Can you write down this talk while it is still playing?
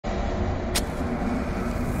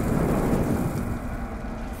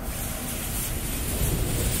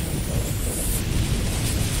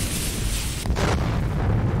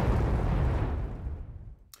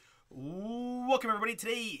Welcome, everybody.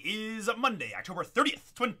 Today is Monday, October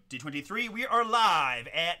 30th, 2023. We are live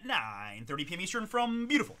at 9:30 p.m. Eastern from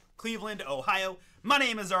beautiful Cleveland, Ohio. My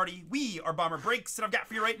name is Artie. We are Bomber Breaks, and I've got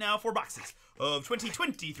for you right now 4 boxes of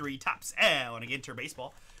 2023 Topps and a Ginter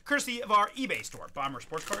baseball, courtesy of our eBay store, Bomber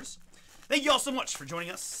Sports Cards. Thank you all so much for joining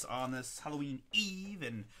us on this Halloween Eve,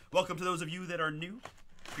 and welcome to those of you that are new.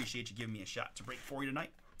 Appreciate you giving me a shot to break for you tonight.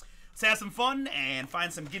 Let's have some fun and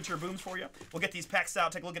find some Ginter booms for you. We'll get these packs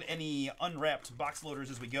out, take a look at any unwrapped box loaders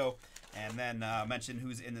as we go, and then mention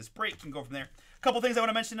who's in this break and go from there. A couple things I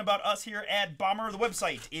want to mention about us here at Bomber. The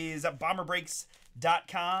website is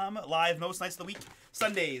bomberbreaks.com. Live most nights of the week.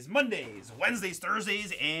 Sundays, Mondays, Wednesdays,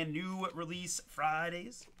 Thursdays, and new release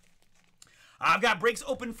Fridays. I've got breaks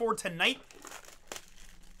open for tonight.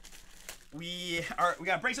 We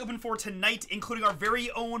got breaks open for tonight, including our very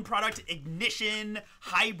own product, Ignition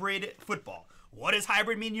Hybrid Football. What does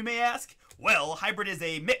hybrid mean, you may ask? Well, hybrid is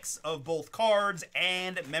a mix of both cards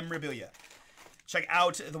and memorabilia. Check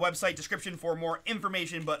out the website description for more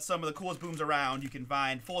information, but some of the coolest booms around. You can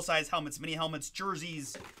find full-size helmets, mini helmets,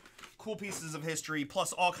 jerseys, cool pieces of history,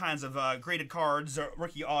 plus all kinds of graded cards,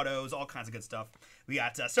 rookie autos, all kinds of good stuff. We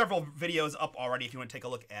got several videos up already if you want to take a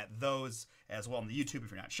look at those as well on the YouTube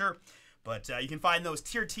if you're not sure. But you can find those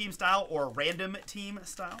tier team style or random team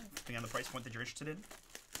style, depending on the price point that you're interested in.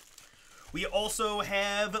 We also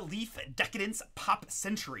have Leaf Decadence Pop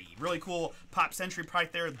Century. Really cool Pop Century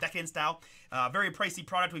product there, Decadence style. Very pricey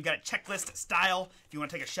product. We've got a checklist style if you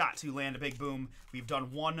want to take a shot to land a big boom. We've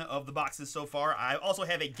done one of the boxes so far. I also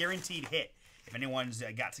have a guaranteed hit. If anyone's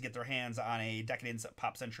got to get their hands on a Decadence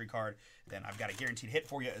Pop Century card, then I've got a guaranteed hit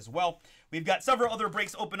for you as well. We've got several other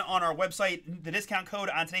breaks open on our website. The discount code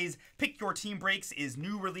on today's Pick Your Team breaks is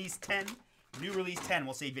New Release 10. New Release 10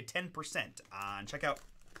 will save you 10% on checkout.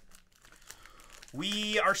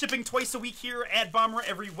 We are shipping twice a week here at Bomber,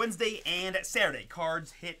 every Wednesday and Saturday.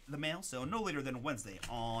 Cards hit the mail, so no later than Wednesday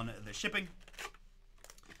on the shipping.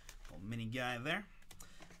 Little mini guy there.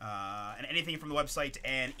 And anything from the website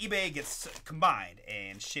and eBay gets combined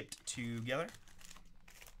and shipped together.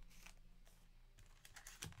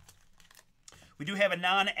 We do have a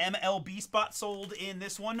non-MLB spot sold in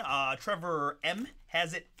this one. Trevor M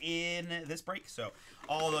has it in this break. So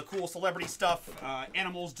all the cool celebrity stuff,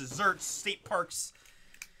 animals, desserts, state parks,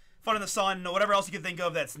 fun in the sun, whatever else you can think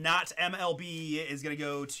of that's not MLB is going to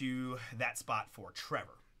go to that spot for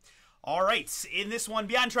Trevor. All right, in this one,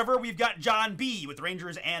 beyond Trevor, we've got John B. with the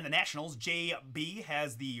Rangers and the Nationals. JB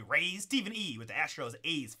has the Rays. Stephen E. with the Astros,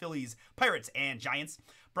 A's, Phillies, Pirates, and Giants.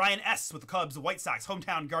 Brian S. with the Cubs, White Sox,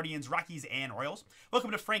 Hometown Guardians, Rockies, and Royals. Welcome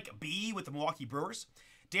to Frank B. with the Milwaukee Brewers.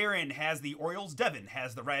 Darren has the Orioles. Devin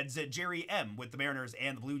has the Reds. Jerry M. with the Mariners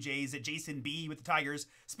and the Blue Jays. Jason B. with the Tigers.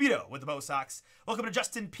 Speedo with the Bo Sox. Welcome to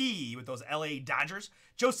Justin P. with those LA Dodgers.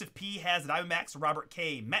 Joseph P. has the Diamondbacks. Robert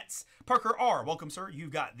K. Mets. Parker R. Welcome, sir.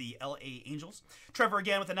 You've got the LA Angels. Trevor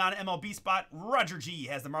again with the non-MLB spot. Roger G.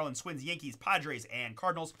 has the Marlins, Twins, Yankees, Padres, and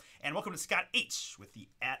Cardinals. And welcome to Scott H. with the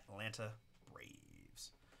Atlanta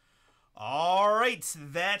Braves. All right,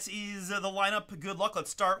 that is the lineup. Good luck.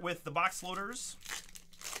 Let's start with the box loaders.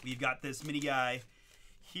 We've got this mini guy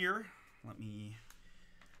here. Let me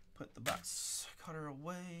put the box cutter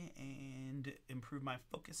away and improve my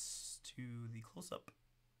focus to the close-up.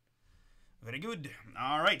 Very good.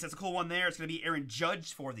 All right, that's a cool one there. It's going to be Aaron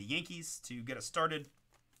Judge for the Yankees to get us started.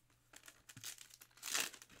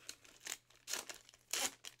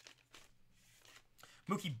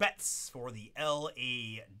 Mookie Betts for the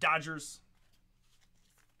LA Dodgers.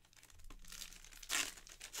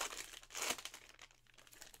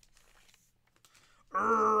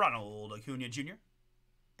 Ronald Acuna Jr.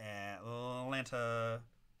 Atlanta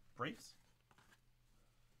Braves.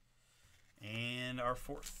 And our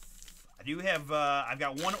fourth. I do have, I've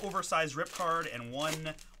got one oversized rip card and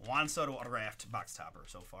one Juan Soto autographed box topper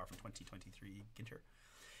so far from 2023 Ginter.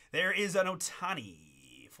 There is an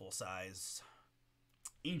Ohtani full-size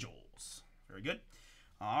Angels. Very good.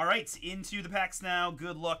 All right, into the packs now.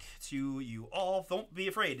 Good luck to you all. Don't be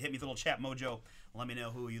afraid. Hit me with a little chat mojo. Let me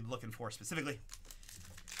know who you're looking for specifically.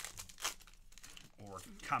 Or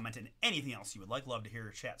comment in anything else you would like. Love to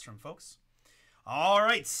hear chats from folks. All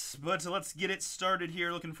right, but let's get it started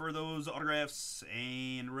here. Looking for those autographs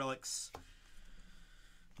and relics.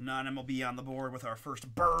 Non-MLB on the board with our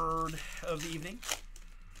first bird of the evening.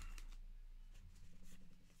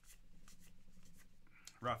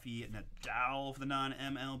 Rafi Nadal for the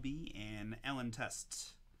non-MLB and Alan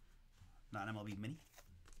Test, non-MLB mini.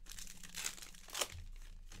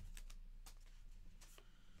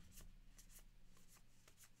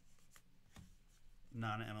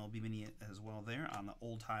 non-MLB mini as well there on the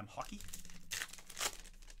old-time hockey.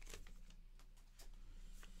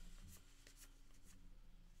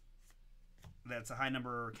 That's a high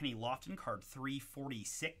number. Kenny Lofton, card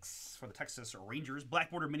 346 for the Texas Rangers. Black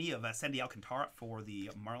border mini of Sandy Alcantara for the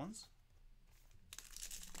Marlins.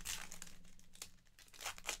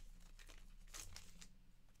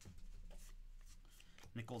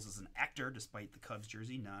 Nichols is an actor, despite the Cubs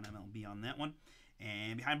jersey, non-MLB on that one.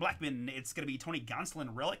 And behind Blackman, it's going to be Tony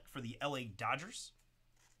Gonsolin relic for the LA Dodgers.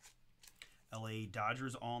 LA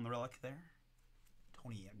Dodgers on the relic there.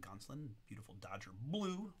 Tony Gonsolin, beautiful Dodger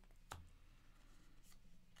blue.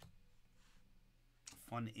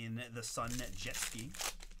 Fun in the sun jet ski.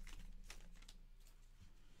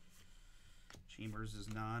 Chambers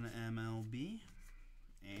is non-MLB.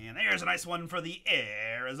 And there's a nice one for the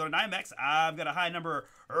Arizona Diamondbacks. I've got a high number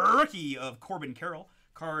rookie of Corbin Carroll.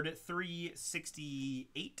 Card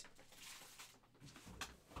 368.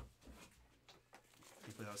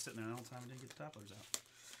 Hopefully I was sitting there the whole time and didn't get the topplers out.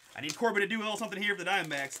 I need Corbin to do a little something here for the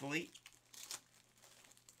Diamondbacks, the late.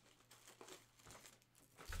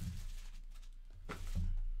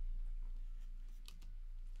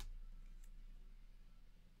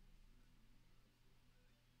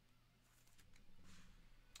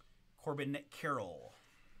 Corbin Carroll,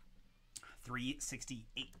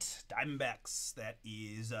 368. Diamondbacks, that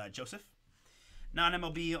is Joseph.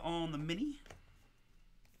 Non-MLB on the mini.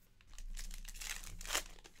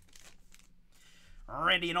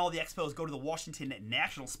 Randy and all the Expos go to the Washington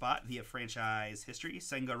National spot via franchise history.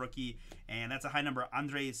 Senga rookie, and that's a high number.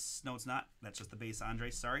 Andres, no it's not. That's just the base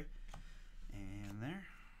Andres, sorry. And there.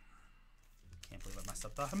 Can't believe I messed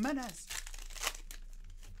up the Jimenez.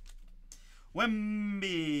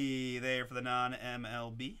 Wemby there for the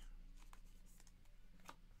non-MLB.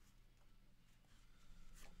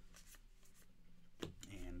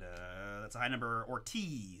 And that's a high number.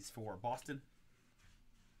 Ortiz for Boston.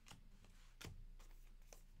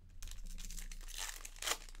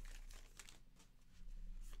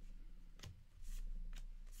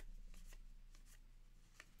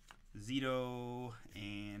 Zito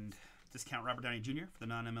and discount Robert Downey Jr. for the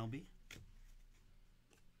non-MLB.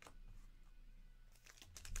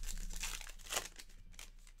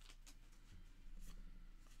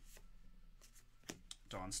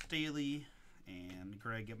 Don Staley and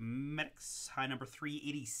Greg Maddux, high number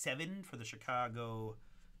 387 for the Chicago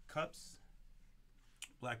Cubs.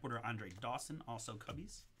 Black border Andre Dawson, also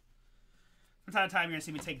Cubbies. From time to time, you're gonna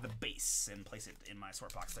see me take the base and place it in my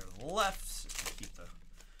sort box there to the left. Keep the.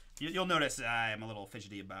 You'll notice I'm a little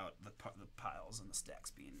fidgety about the piles and the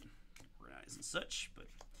stacks being organized and such, but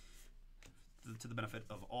to the benefit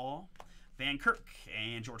of all. Van Kirk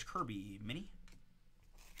and George Kirby mini.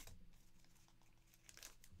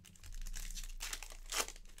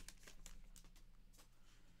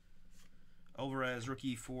 Alvarez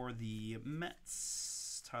rookie for the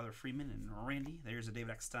Mets. Tyler Freeman and Randy. There's a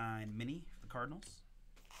David Eckstein mini for the Cardinals.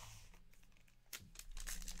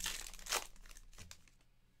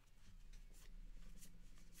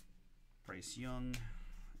 Bryce Young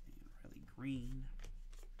and Riley Green.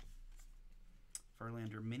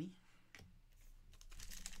 Verlander mini.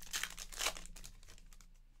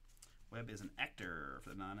 Webb is an actor for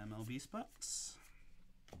the non-MLB spots.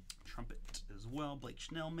 Trumpet as well. Blake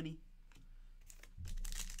Snell mini.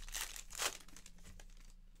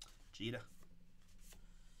 Gita.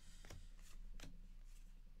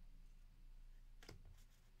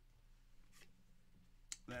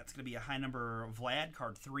 That's going to be a high number Vlad,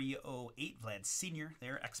 card 308. Vlad Sr.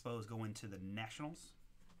 there. Expos going to the Nationals.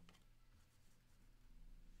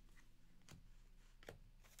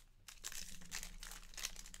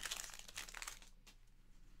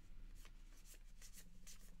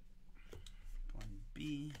 Glenn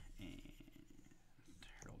B. and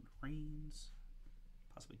Harold Raines.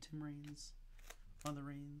 Possibly Tim Raines. Other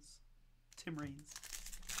Raines. Tim Raines.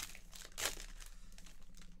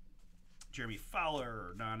 Jeremy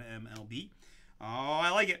Fowler, non-MLB. Oh,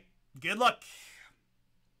 I like it. Good luck.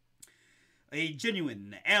 A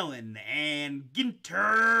genuine Allen and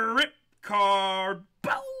Ginter rip card.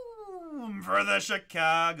 Boom! For the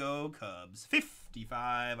Chicago Cubs.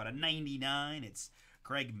 55 out of 99. It's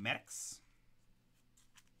Greg Maddux.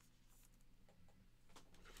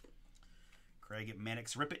 Greg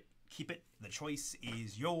Maddux, rip it, keep it. The choice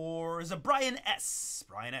is yours. Brian S.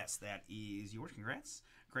 Brian S. That is yours. Congrats.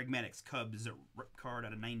 Greg Maddux, Cubs rip card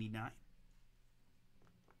out of 99.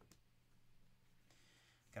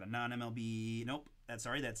 Got a non-MLB. Nope. That's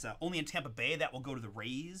only in Tampa Bay. That will go to the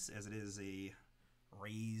Rays, as it is a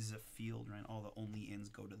Rays field, right? All the only ins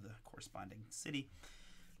go to the corresponding city.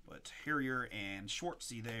 But Harrier and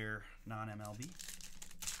Schwartzy there, non-MLB.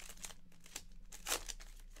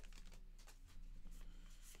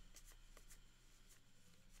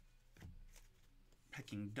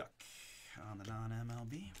 Peking Duck. on the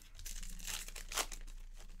non-MLB.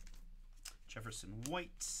 Jefferson White.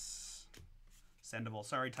 Sandoval.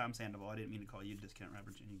 Sorry, Tom Sandoval. I didn't mean to call you Discount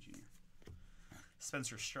Robert Jennings Jr.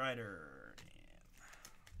 Spencer Strider.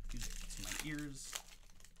 And music to my ears.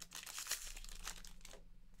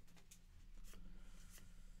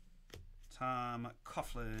 Tom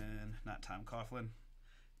Coughlin. Not Tom Coughlin.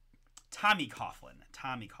 Tommy Coughlin.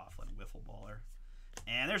 Tommy Coughlin, wiffle baller.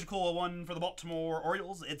 And there's a cool one for the Baltimore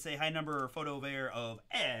Orioles. It's a high number photo there of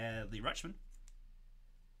Adley Rutschman.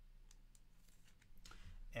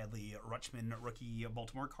 Adley Rutschman, rookie of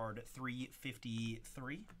Baltimore, card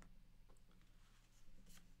 353.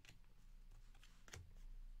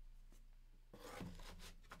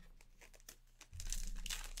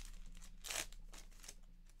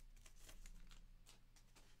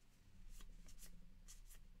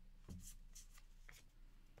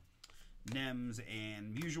 Nems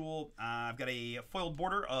and usual. I've got a foiled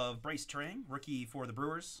border of Bryce Trang, rookie for the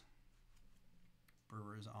Brewers.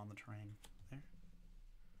 Brewers on the Trang there.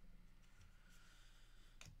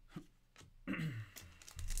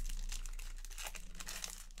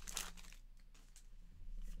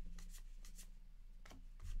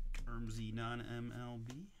 Ermsey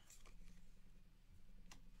non-MLB.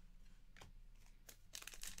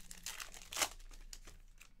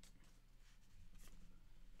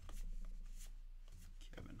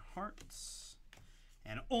 Hearts.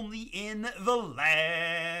 And only in the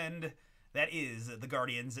land. That is the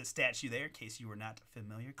Guardians statue there, in case you were not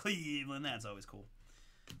familiar. Cleveland, that's always cool.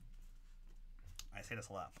 I say this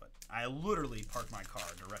a lot, but I literally park my car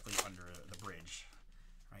directly under the bridge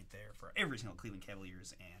right there for every single Cleveland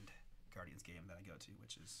Cavaliers and Guardians game that I go to,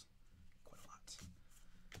 which is quite a lot.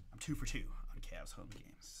 I'm 2 for 2 on Cavs home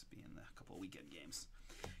games, being a couple of weekend games.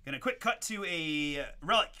 Gonna quick cut to a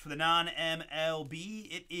relic for the non-MLB.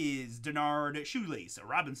 It is Denard Shoelace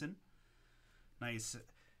Robinson. Nice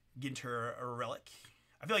Ginter relic.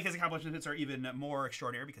 I feel like his accomplishments are even more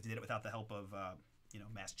extraordinary because he did it without the help of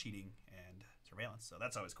mass cheating and surveillance. So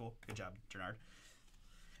that's always cool. Good job, Denard.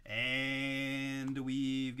 And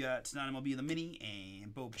we've got non-MLB in the mini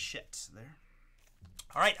and Bo Bichette there.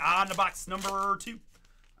 All right, on to box number 2.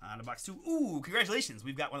 On to box 2. Ooh, congratulations.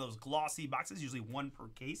 We've got one of those glossy boxes, usually 1 per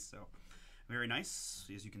case, so very nice.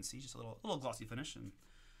 As you can see, just a little glossy finish and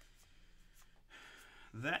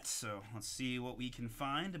that. So let's see what we can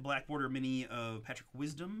find. A black border mini of Patrick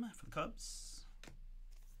Wisdom for the Cubs.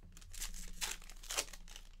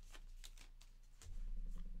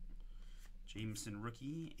 Jameson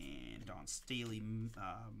rookie and Don Staley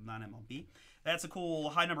non-MLB. That's a cool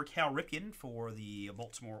high number Cal Ripken for the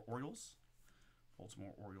Baltimore Orioles.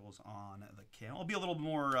 Baltimore Orioles on the Cal. I'll be a little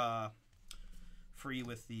more free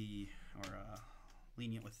with the,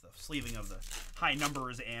 lenient with the sleeving of the high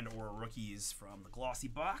numbers and or rookies from the glossy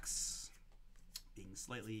box. Being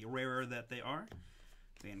slightly rarer that they are.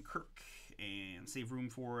 Van Kirk and save room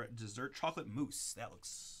for dessert chocolate mousse. That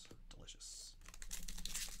looks delicious.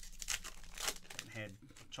 Haven't had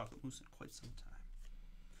chocolate mousse in quite some time.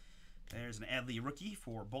 There's an Adley rookie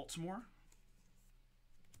for Baltimore.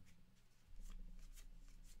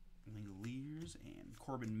 Lears and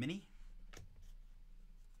Corbin Mini.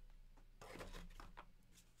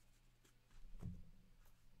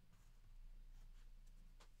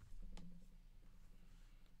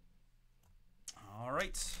 All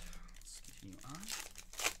right, let's continue on.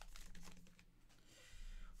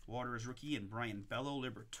 Waters rookie and Brian Bello,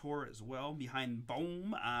 Libertor as well. Behind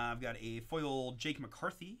Bohm, I've got a foil Jake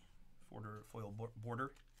McCarthy, foil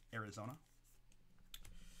border, Arizona.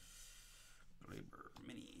 Labor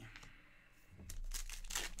Mini.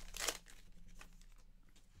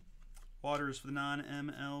 Waters for the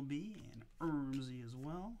non-MLB and Ermsey as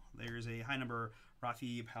well. There's a high number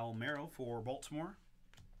Rafi Palmeiro for Baltimore.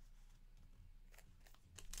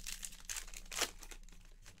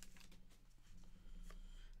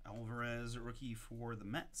 Alvarez rookie for the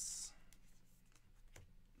Mets.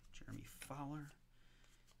 Jeremy Fowler.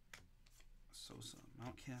 Sosa,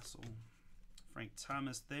 Mountcastle. Frank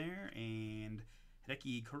Thomas there, and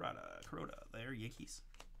Hideki Kuroda there, Yankees.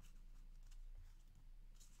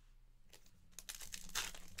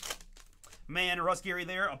 Man, Russ Gary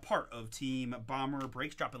there, a part of Team Bomber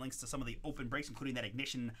Breaks. Dropping links to some of the open breaks, including that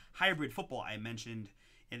Ignition Hybrid Football I mentioned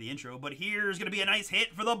in the intro. But here's going to be a nice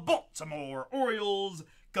hit for the Baltimore Orioles.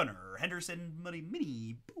 Gunnar Henderson,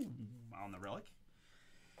 mini, boom, on the relic.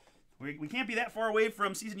 We can't be that far away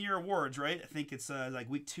from season year awards, right? I think it's like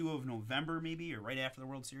week 2 of November, maybe, or right after the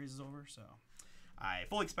World Series is over. So I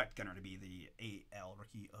fully expect Gunnar to be the AL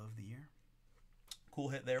Rookie of the Year. Cool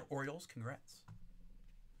hit there, Orioles. Congrats.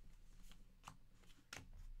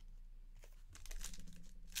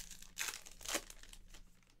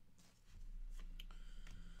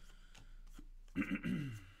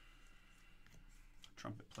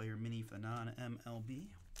 Trumpet player mini for the non-MLB.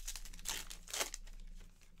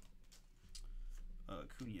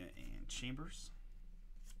 Acuna and Chambers.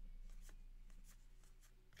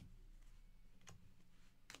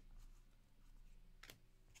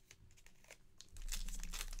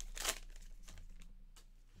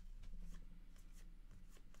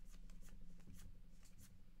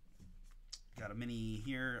 Got a mini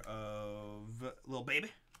here of Lil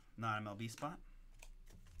Baby, non-MLB spot.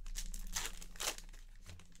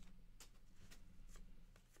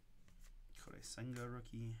 Senga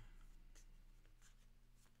rookie.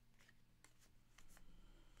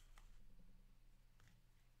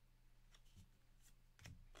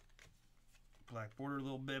 Black border,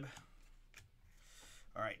 little bib.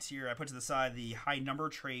 All right, here I put to the side the high number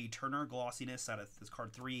Trey Turner glossiness out of this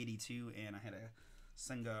card 382, and I had a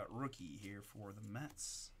Senga rookie here for the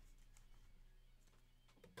Mets.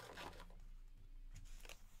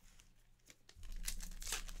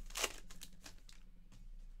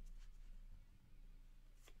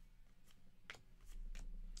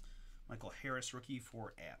 Michael Harris rookie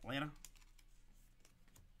for Atlanta.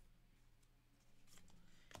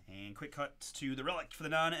 And quick cut to the relic for the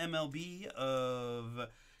non-MLB of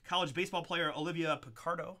college baseball player Olivia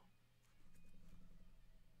Picardo.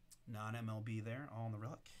 Non-MLB there, all on the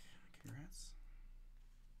relic. Congrats.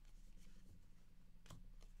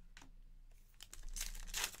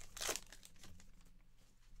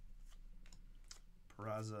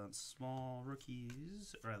 Peraza small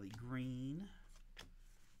rookies, Riley Green.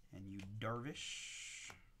 And you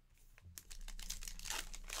Darvish.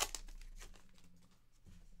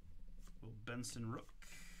 Will Benson Rook.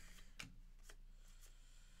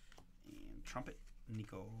 And Trumpet,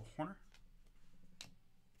 Nico Horner.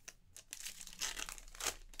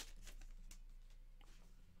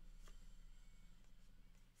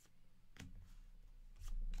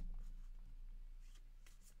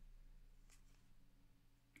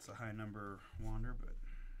 It's a high number Wander, but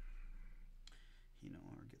he no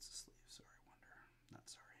longer gets a sleeve. Sorry, Wonder. Not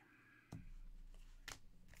sorry.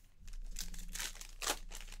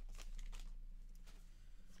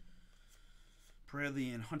 Bradley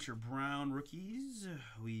and Hunter Brown rookies.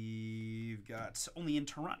 We've got only in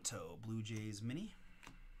Toronto, Blue Jays mini.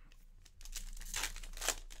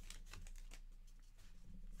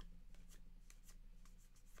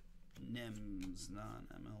 Nims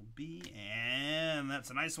non-MLB. And that's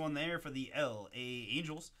a nice one there for the LA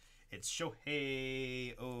Angels. It's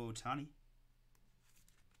Shohei Ohtani.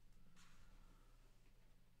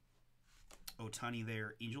 Ohtani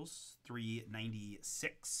there, Angels.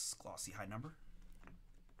 396. Glossy high number.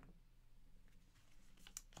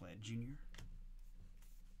 Vlad Jr.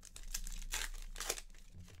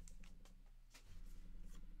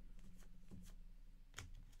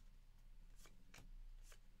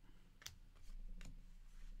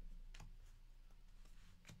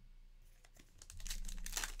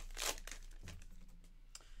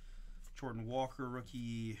 Jordan Walker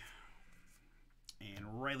rookie and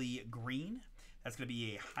Riley Green. That's going to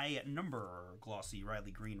be a high number glossy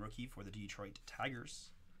Riley Green rookie for the Detroit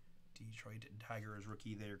Tigers. Detroit Tigers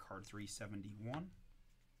rookie there, card 371.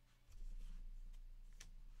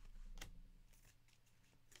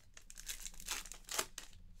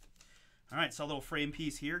 All right, so a little frame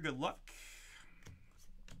piece here. Good luck.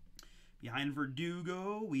 Behind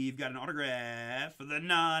Verdugo, we've got an autograph for the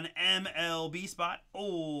non-MLB spot.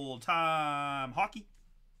 Old Time Hockey.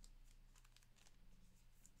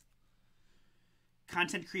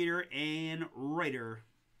 Content creator and writer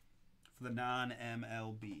for the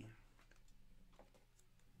non-MLB.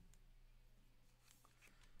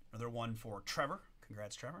 Another one for Trevor.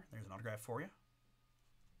 Congrats, Trevor. There's an autograph for you.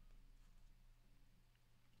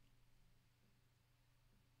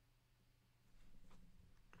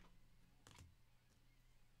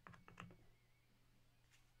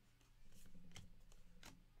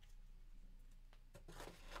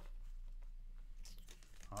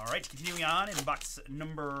 All right, continuing on in box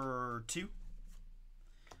number 2.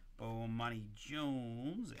 Bomani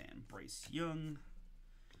Jones and Bryce Young.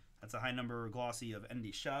 That's a high number glossy of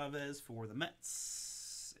Endy Chavez for the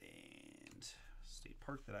Mets. And State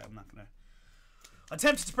Park that I'm not going to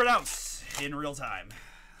attempt to pronounce in real time.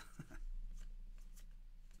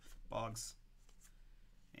 Boggs.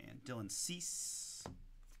 And Dylan Cease.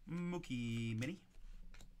 Mookie Mini.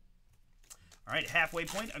 All right, halfway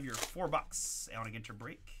point of your 4-box Allen Ginter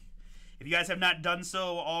break. If you guys have not done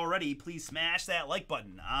so already, please smash that like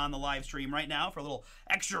button on the live stream right now for a little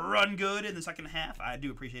extra run good in the second half. I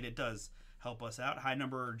do appreciate it. It does help us out. High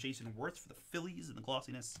number Jason Worth for the Phillies and the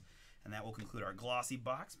glossiness. And that will conclude our glossy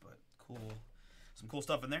box, but cool Some cool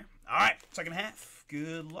stuff in there. All right, second half.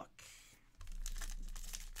 Good luck.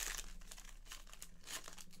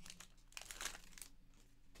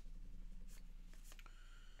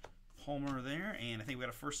 Palmer there, and I think we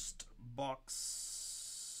got a first box.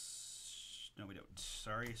 No, we don't.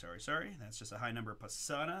 Sorry. That's just a high number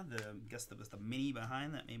Pasana. I guess that was the mini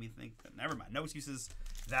behind that made me think that. Never mind. No excuses.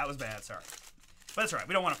 That was bad. Sorry, but that's all right.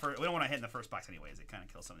 We don't want to hit in the first box anyways. It kind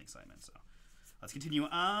of kills some of the excitement. So let's continue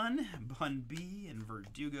on. Bun B and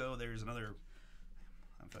Verdugo. There's another.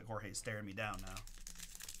 I feel like Jorge's staring me down now.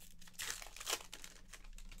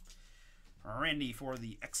 Randy for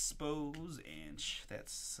the Expos, and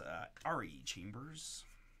that's Ari Chambers.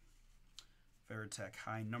 Veritech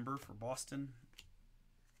high number for Boston.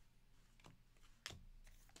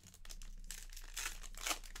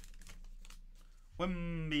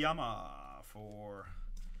 Wembiyama for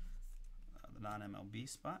the non-MLB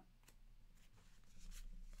spot.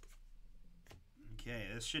 Okay,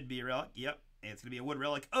 this should be a relic. Yep, it's going to be a wood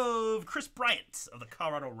relic of Chris Bryant of the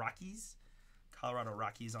Colorado Rockies. Colorado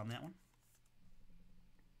Rockies on that one.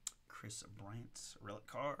 Chris Bryant relic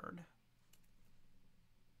card.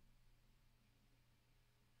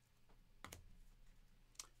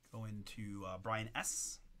 Going to Brian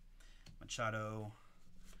S. Machado,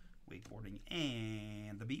 wakeboarding,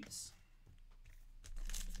 and the Beebs.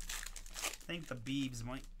 I think the Beebs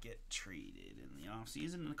might get traded in the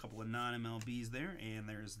offseason. A couple of non-MLBs there, and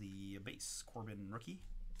there's the base Corbin rookie,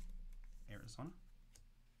 Arizona.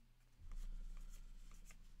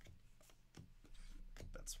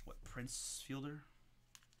 That's what, Prince Fielder?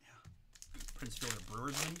 Yeah. Prince Fielder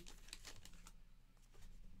Brewers mini.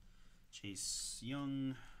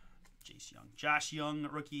 Josh Young,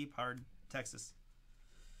 rookie, Pard, Texas.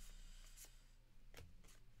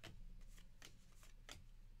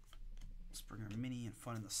 Springer mini and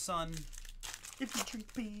Fun in the Sun. If you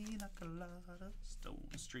drink pina colada.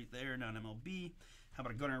 Stone Street there, non-MLB. How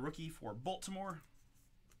about a Gunner rookie for Baltimore?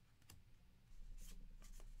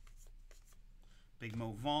 Big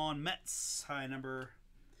Mo Vaughn, Mets, high number.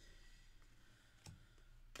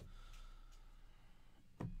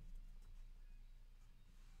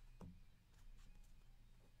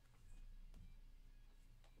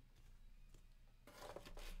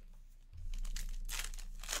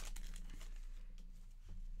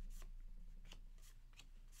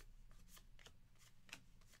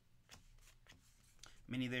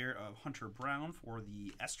 Mini there of Hunter Brown for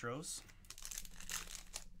the Astros.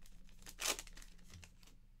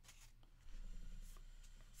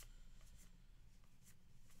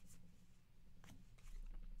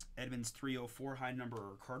 Edmonds 304 high number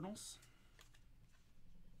Cardinals.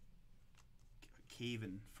 Cave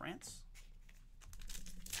in France.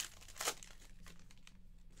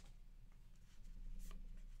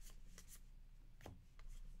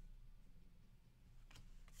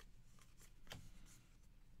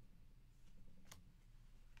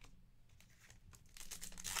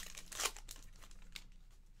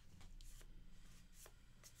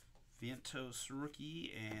 Vientos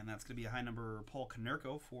rookie, and that's going to be a high number Paul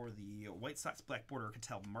Konerko for the White Sox. Black border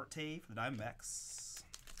Ketel Marte for the Diamondbacks.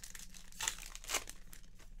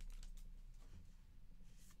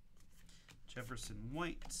 Jefferson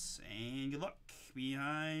White, and good luck.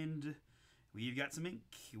 Behind, we've got some ink.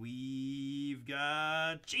 We've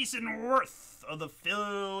got Jason Worth of the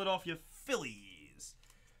Philadelphia Phillies.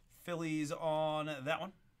 Phillies on that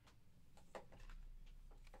one.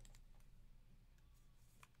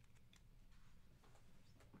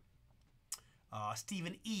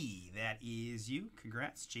 Stephen E., that is you.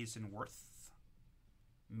 Congrats, Jason Worth.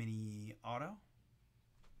 Mini auto.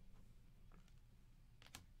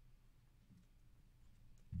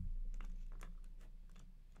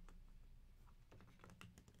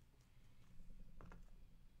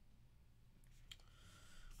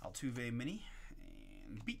 Altuve mini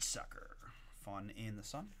and beach soccer. Fun in the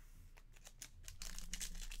sun.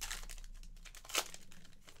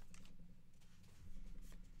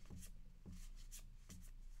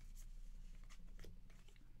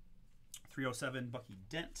 .307 Bucky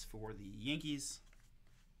Dent for the Yankees.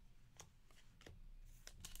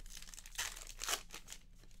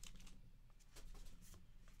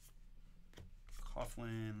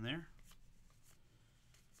 Coughlin there.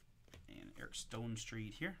 And Eric Stone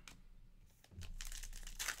Street here.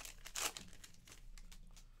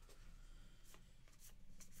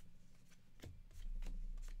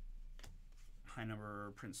 High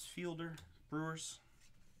number Prince Fielder, Brewers.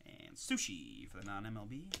 And Sushi for the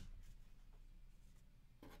non-MLB.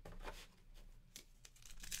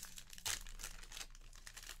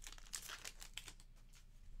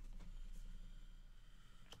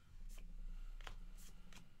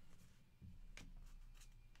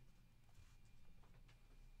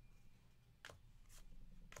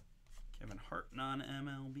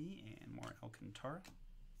 non-MLB, and more Alcantara.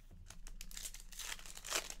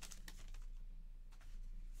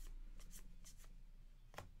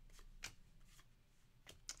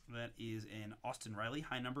 That is an Austin Riley,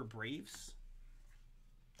 high number, Braves.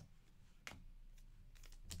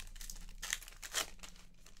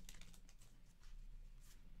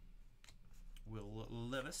 Will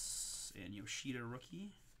Levis and Yoshida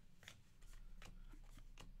rookie.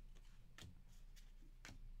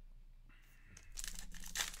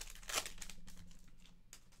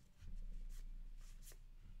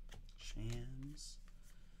 Shams.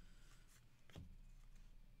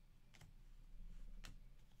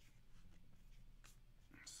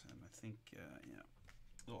 And I think, yeah,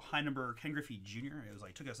 little high number Ken Griffey Jr. It was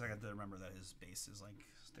like, took a second to remember that his base is like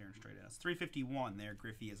staring straight at us. 351 there.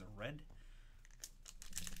 Griffey is a red.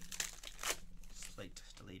 Slight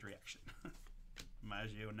delayed reaction.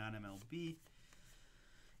 Maggio non-MLB.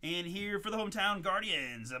 And here for the hometown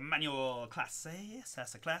Guardians, Emmanuel Clase,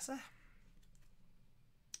 Sasa Clase.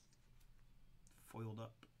 Foiled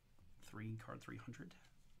up, card 300.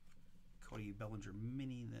 Cody Bellinger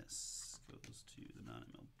mini. This goes to the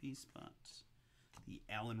non-MLB spot. The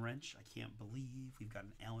Allen wrench. I can't believe we've got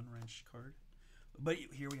an Allen wrench card, but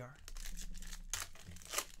here we are.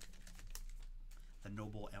 The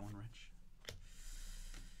noble Allen wrench.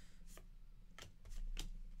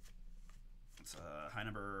 It's a high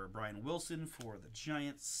number Brian Wilson for the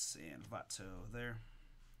Giants and Vato there.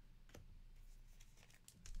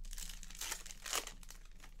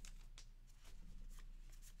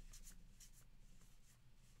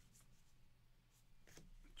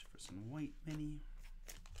 Jefferson White mini.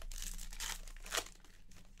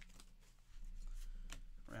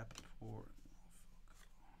 Rappaport.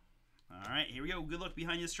 All right, here we go. Good luck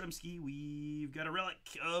behind you, Stremski. We've got a relic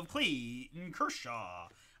of Clayton Kershaw.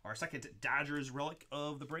 Our second Dodgers relic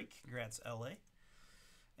of the break. Congrats, LA.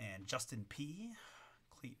 And Justin P.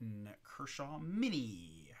 Clayton Kershaw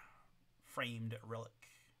mini framed relic.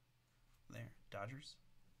 There, Dodgers.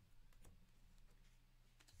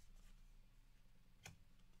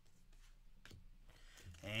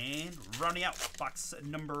 And rounding out box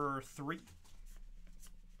number 3.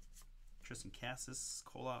 Tristan Cassis,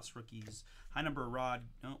 Colas rookies. High number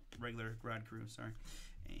regular Rod Crew, sorry.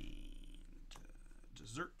 And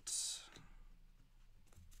dessert.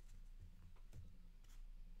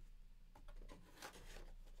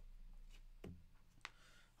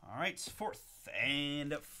 All right, fourth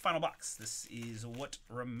and final box. This is what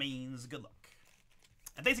remains. Good luck.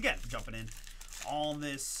 And thanks again for jumping in on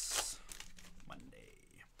this Monday.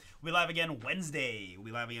 We'll be live again Wednesday.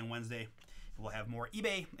 We'll have more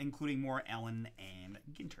eBay, including more Allen and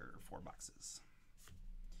Ginter 4 boxes.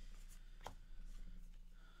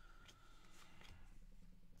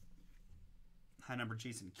 High number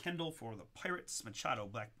Jason Kendall for the Pirates. Machado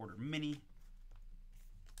Black Border Mini.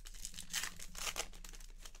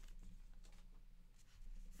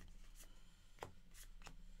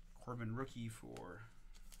 Corbin rookie for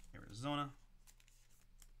Arizona.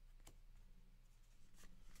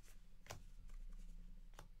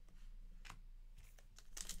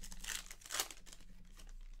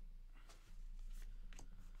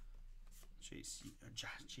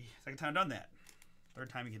 Second time I've done that. Third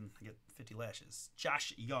time you can get 50 lashes.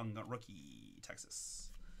 Josh Young, rookie,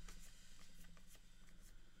 Texas.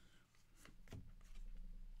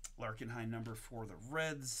 Larkin high number for the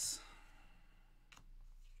Reds.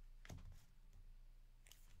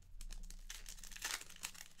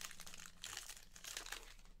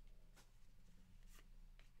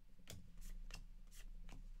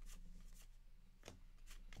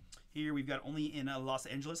 Here we've got only in Los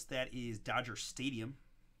Angeles. That is Dodger Stadium.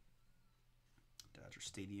 Dodger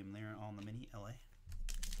Stadium there on the mini, LA.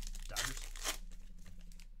 Dodgers.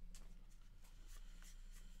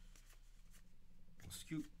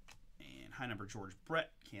 Scoot. And high number George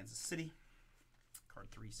Brett, Kansas City. Card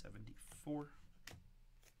 374.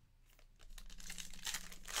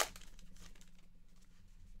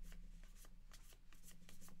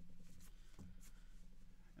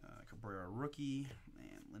 Cabrera rookie.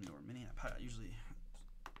 And Lindor mini. I usually...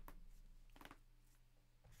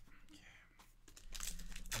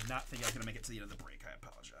 I did not think I was going to make it to the end of the break. I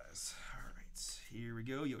apologize. All right. Here we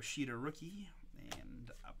go. Yoshida rookie. And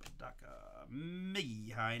Apodaca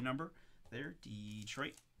Miggy high number. There.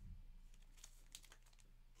 Detroit.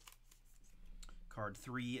 Card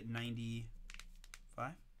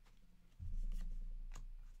 395.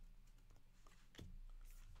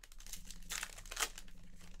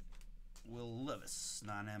 Will Levis,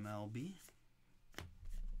 non-MLB.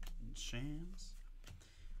 Shams.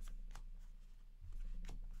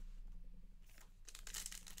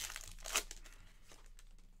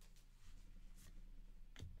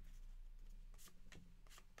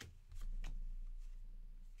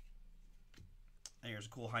 there's a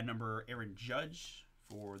cool high number Aaron Judge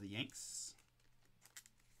for the Yanks.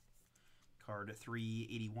 Card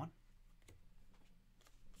 381.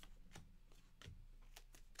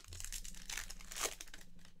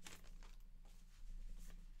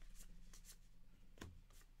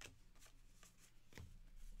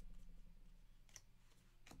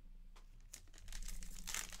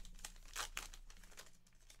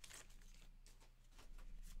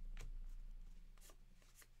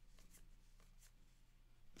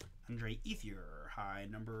 Andre Ethier, high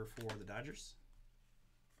number for the Dodgers.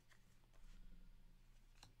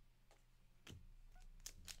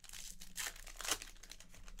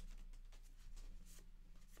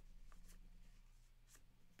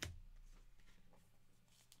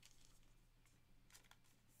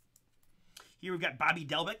 Here we've got Bobby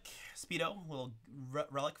Delbeck, Speedo, little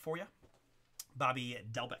relic for you. Bobby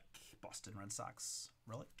Delbeck, Boston Red Sox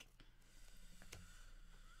relic.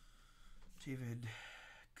 David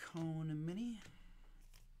Cone Mini.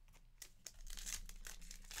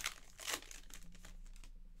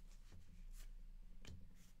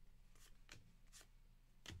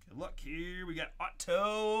 Good luck. Here we got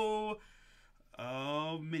Otto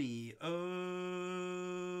Mini of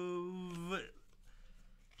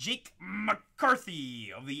Jake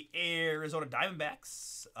McCarthy of the Arizona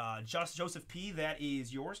Diamondbacks. Joseph P., that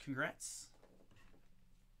is yours. Congrats.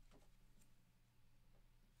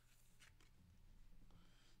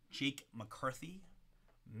 Jake McCarthy,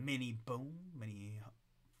 mini boom, mini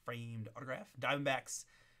framed autograph. Diamondbacks,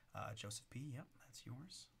 Joseph P. Yep, that's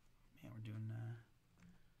yours. Man, we're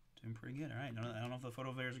doing pretty good. All right, I don't know if the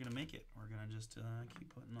photo players are gonna make it. We're gonna just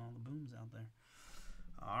keep putting all the booms out there.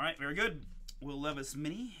 All right, very good. Will Levis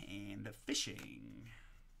mini and fishing.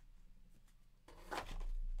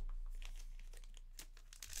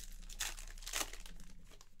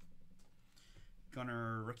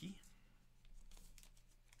 Gunner rookie.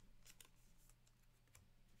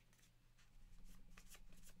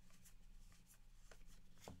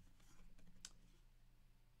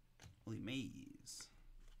 Willie Mays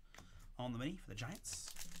on the mini for the Giants.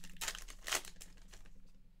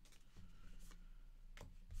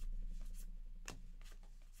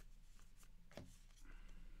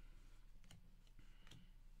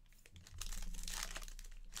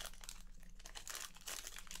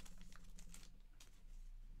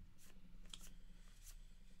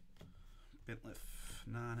 Bentliff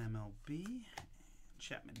non-MLB.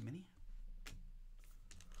 Chapman mini.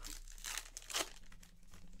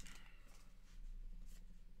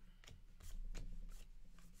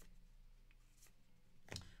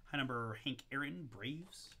 High number Hank Aaron,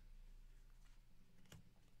 Braves.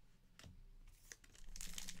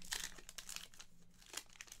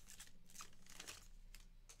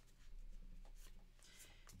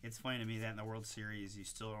 It's funny to me that in the World Series you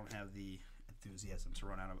still don't have the enthusiasm to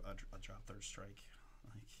run out of a drop third strike.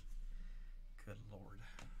 Like, good lord.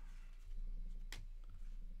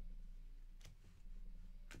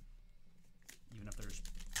 Even if there's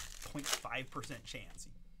 0.5% chance,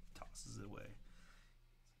 he tosses it away.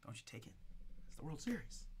 Don't you take it? It's the World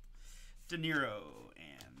Series. De Niro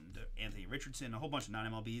and Anthony Richardson, a whole bunch of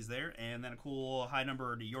non-MLBs there, and then a cool high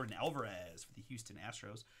number to Jordan Alvarez for the Houston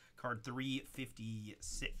Astros. Card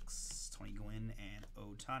 356, Tony Gwynn and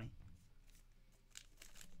Ohtani.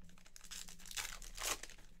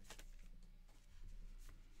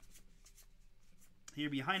 Here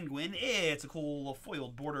behind Gwynn, it's a cool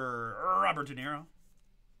foiled border Robert De Niro.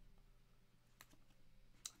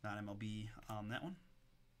 Non-MLB on that one.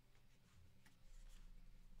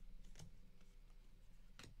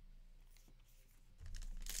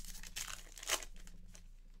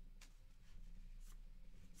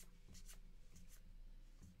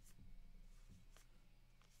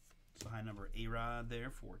 So high number A-Rod there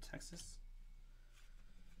for Texas.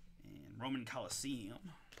 And Roman Coliseum.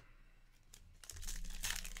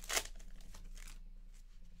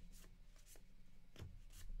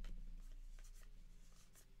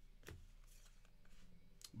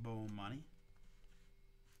 Bomani.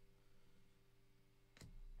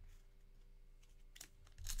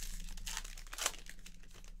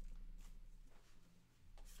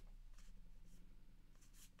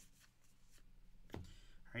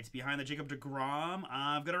 All right, it's behind the Jacob deGrom.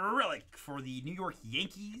 I've got a relic for the New York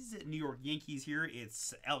Yankees. New York Yankees here.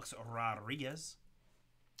 It's Alex Rodriguez.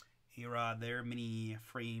 A-Rod there, mini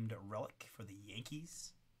framed relic for the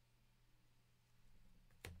Yankees.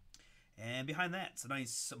 And behind that, it's a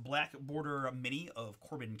nice black border mini of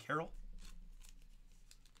Corbin Carroll.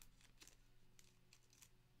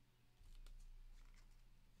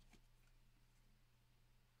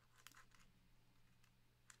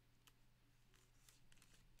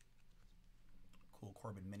 Cool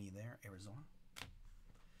Corbin mini there, Arizona.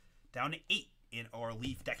 Down to 8 in our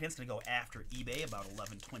Leaf deck. It's going to go after eBay about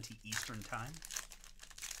 11:20 Eastern time.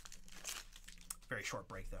 Very short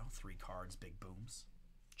break, though. 3 cards, big booms.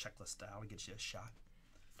 Checklist style to get you a shot.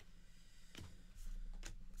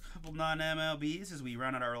 Couple non-MLBs as we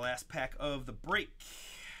round out our last pack of the break.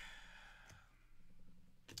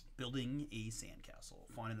 Building a sandcastle.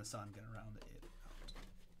 Finding the sun, getting around it out.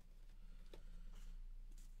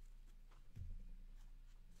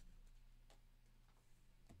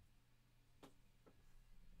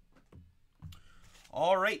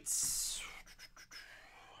 All right.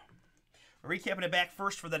 Recapping it back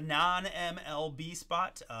first for the non-MLB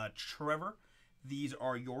spot. Trevor, these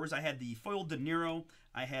are yours. I had the foiled De Niro.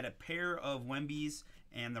 I had a pair of Wemby's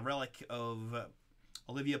and the relic of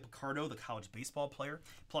Olivia Picardo, the college baseball player,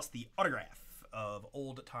 plus the autograph of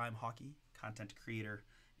old-time hockey content creator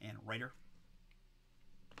and writer.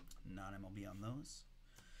 Non-MLB on those.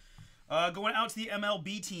 Going out to the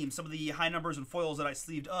MLB team, some of the high numbers and foils that I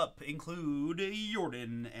sleeved up include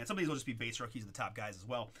Jordan, and some of these will just be base rookies, the top guys as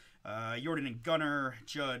well. Jordan and Gunnar,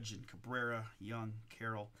 Judge and Cabrera, Young,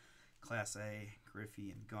 Carroll, Class A,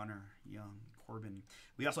 Griffey and Gunnar, Young, Corbin.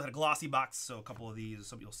 We also had a glossy box, so a couple of these,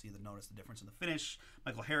 some you'll see notice the difference in the finish.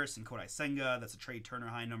 Michael Harris and Kodai Senga, that's a Trey Turner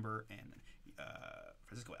high number, and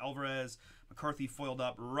Francisco Alvarez. McCarthy foiled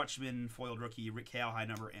up, Rutschman foiled rookie, Rick Hale high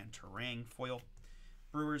number, and Terang foil.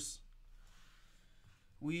 Brewers.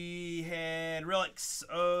 We had relics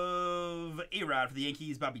of A-Rod for the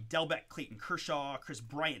Yankees, Bobby Delbeck, Clayton Kershaw, Chris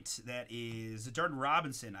Bryant. That is Jordan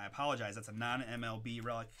Robinson. I apologize. That's a non-MLB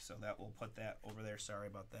relic, so that will put that over there. Sorry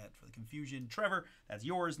about that for the confusion. Trevor, that's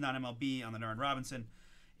yours, non-MLB on the Jordan Robinson.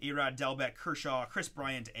 A-Rod, Delbeck, Kershaw, Chris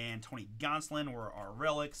Bryant, and Tony Gonsolin were our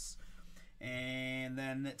relics. And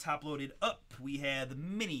then top loaded up, we had the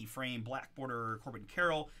mini frame black border Corbin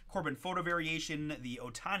Carroll, Corbin photo variation, the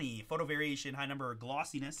Otani photo variation, high number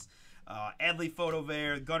glossiness, Adley photo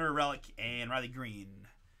var, Gunnar relic, and Riley Green,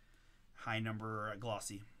 high number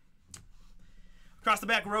glossy. Across the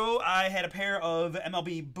back row, I had a pair of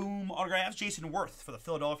MLB Boom autographs, Jason Worth for the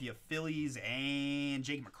Philadelphia Phillies, and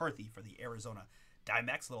Jake McCarthy for the Arizona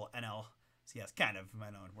Diamondbacks. Little NLCS kind of. I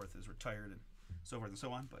know Worth is retired and so forth and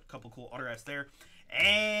so on, but a couple cool autographs there.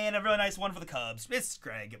 And a really nice one for the Cubs. Miss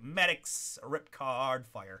Greg Maddux, a rip card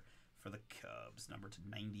fire for the Cubs. Number to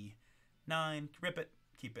 99. Rip it,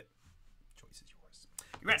 keep it. Choice is yours.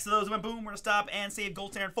 Congrats to those who went boom. We're going to stop and save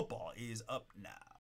Gold Standard Football is up now.